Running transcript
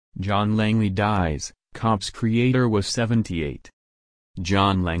John Langley dies. Cops creator was 78.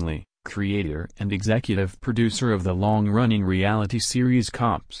 John Langley, creator and executive producer of the long-running reality series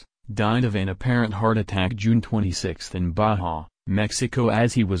Cops, died of an apparent heart attack June 26 in Baja, Mexico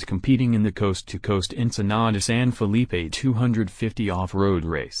as he was competing in the Coast Ensenada-San Felipe 250 off-road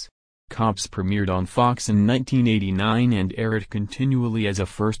race. Cops premiered on Fox in 1989 and aired continually as a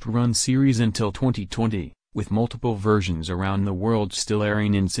first-run series until 2020, with multiple versions around the world still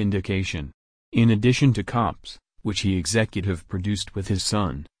airing in syndication. In addition to Cops, which he executive produced with his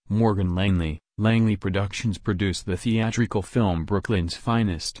son, Morgan Langley, Langley Productions produced the theatrical film Brooklyn's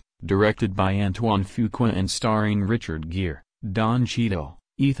Finest, directed by Antoine Fuqua and starring Richard Gere, Don Cheadle,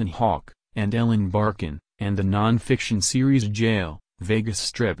 Ethan Hawke, and Ellen Barkin, and the non-fiction series Jail, Vegas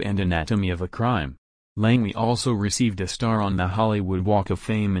Strip and Anatomy of a Crime. Langley also received a star on the Hollywood Walk of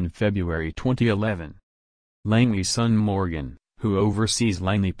Fame in February 2011. Langley's son Morgan, who oversees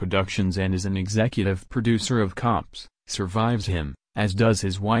Langley Productions and is an executive producer of Cops, survives him, as does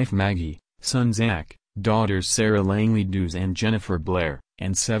his wife Maggie, son Zach, daughters Sarah Langley Dews and Jennifer Blair,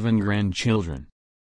 and 7 grandchildren.